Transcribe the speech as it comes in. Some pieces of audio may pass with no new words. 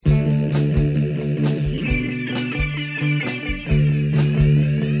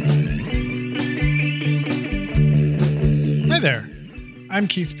I'm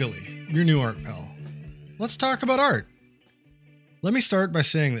Keith Pilley, your new art pal. Let's talk about art. Let me start by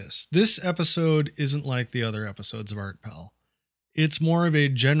saying this. This episode isn't like the other episodes of Art Pal. It's more of a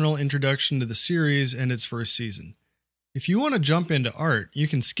general introduction to the series and its first season. If you want to jump into art, you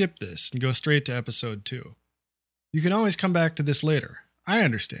can skip this and go straight to episode 2. You can always come back to this later. I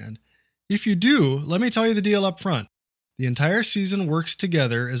understand. If you do, let me tell you the deal up front. The entire season works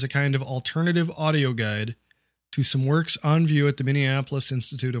together as a kind of alternative audio guide to some works on view at the Minneapolis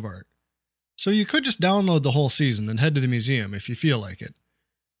Institute of Art. So you could just download the whole season and head to the museum if you feel like it.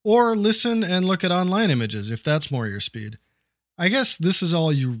 Or listen and look at online images if that's more your speed. I guess this is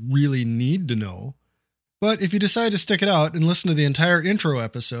all you really need to know. But if you decide to stick it out and listen to the entire intro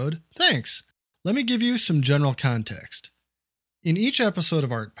episode, thanks. Let me give you some general context. In each episode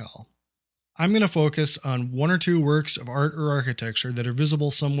of Art Pal, I'm going to focus on one or two works of art or architecture that are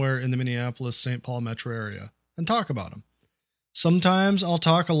visible somewhere in the Minneapolis-St. Paul metro area and talk about them. Sometimes I'll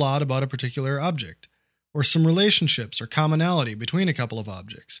talk a lot about a particular object, or some relationships or commonality between a couple of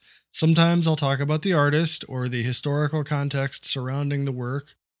objects. Sometimes I'll talk about the artist or the historical context surrounding the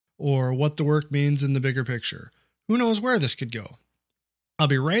work, or what the work means in the bigger picture. Who knows where this could go? I'll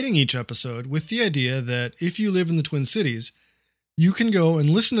be writing each episode with the idea that if you live in the Twin Cities, you can go and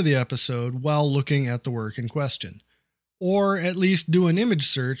listen to the episode while looking at the work in question. Or at least do an image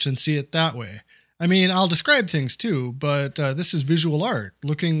search and see it that way. I mean, I'll describe things too, but this is visual art.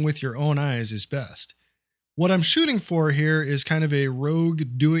 Looking with your own eyes is best. What I'm shooting for here is kind of a rogue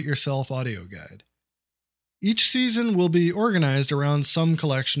do-it-yourself audio guide. Each season will be organized around some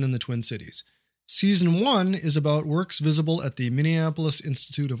collection in the Twin Cities. Season 1 is about works visible at the Minneapolis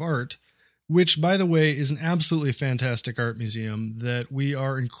Institute of Art, which, by the way, is an absolutely fantastic art museum that we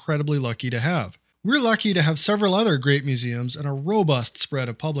are incredibly lucky to have. We're lucky to have several other great museums and a robust spread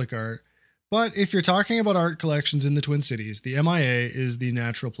of public art, but if you're talking about art collections in the Twin Cities, the MIA is the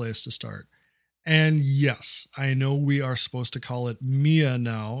natural place to start. And yes, I know we are supposed to call it MIA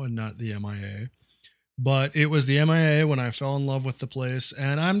now and not the MIA, but it was the MIA when I fell in love with the place,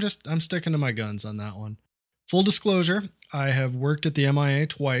 and I'm sticking to my guns on that one. Full disclosure, I have worked at the MIA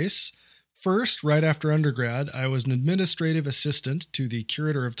twice. First, right after undergrad, I was an administrative assistant to the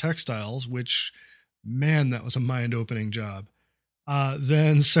curator of textiles, which, man, that was a mind-opening job.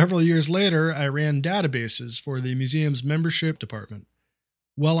 Then several years later, I ran databases for the museum's membership department.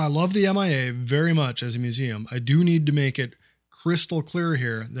 While I love the MIA very much as a museum, I do need to make it crystal clear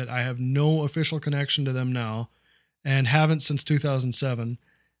here that I have no official connection to them now and haven't since 2007,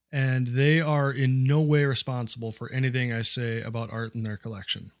 and they are in no way responsible for anything I say about art in their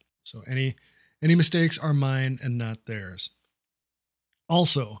collection. So any mistakes are mine and not theirs.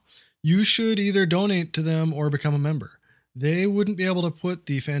 Also, you should either donate to them or become a member. They wouldn't be able to put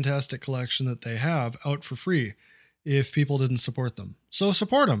the fantastic collection that they have out for free if people didn't support them. So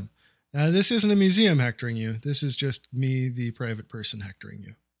support them. Now, this isn't a museum hectoring you. This is just me, the private person, hectoring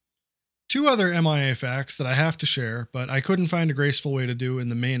you. Two other MIA facts that I have to share, but I couldn't find a graceful way to do in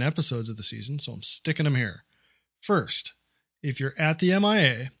the main episodes of the season, so I'm sticking them here. First, if you're at the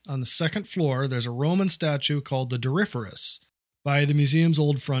MIA, on the second floor, there's a Roman statue called the Doryphorus by the museum's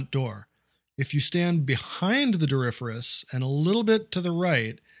old front door. If you stand behind the Doryphorus and a little bit to the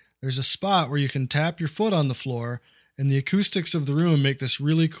right, there's a spot where you can tap your foot on the floor, and the acoustics of the room make this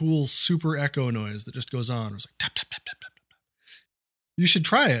really cool super echo noise that just goes on. It's like tap, tap, tap, tap, tap, tap. You should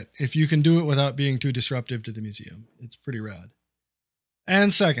try it if you can do it without being too disruptive to the museum. It's pretty rad.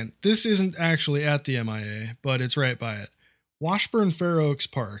 And second, this isn't actually at the MIA, but it's right by it. Washburn Fair Oaks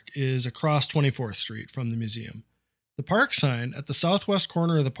Park is across 24th Street from the museum. The park sign at the southwest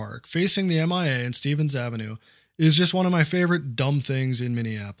corner of the park, facing the MIA and Stevens Avenue, is just one of my favorite dumb things in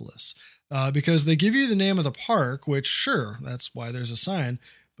Minneapolis. Because they give you the name of the park, which, sure, that's why there's a sign,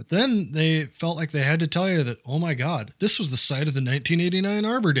 but then they felt like they had to tell you that, oh my God, this was the site of the 1989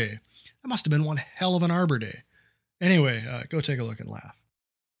 Arbor Day. That must have been one hell of an Arbor Day. Anyway, go take a look and laugh.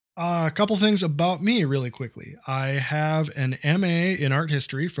 A couple things about me really quickly. I have an MA in art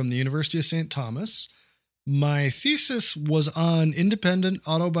history from the University of St. Thomas. My thesis was on independent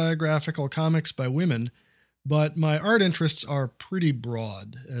autobiographical comics by women, but my art interests are pretty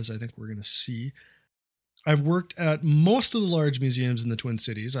broad, as I think we're going to see. I've worked at most of the large museums in the Twin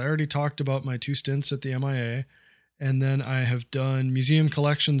Cities. I already talked about my 2 stints at the MIA, and then I have done museum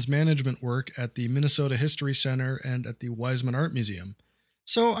collections management work at the Minnesota History Center and at the Weizmann Art Museum.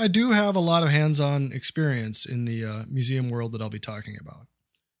 So I do have a lot of hands-on experience in the museum world that I'll be talking about.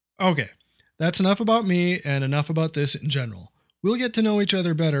 Okay, that's enough about me and enough about this in general. We'll get to know each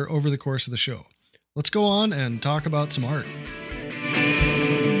other better over the course of the show. Let's go on and talk about some art.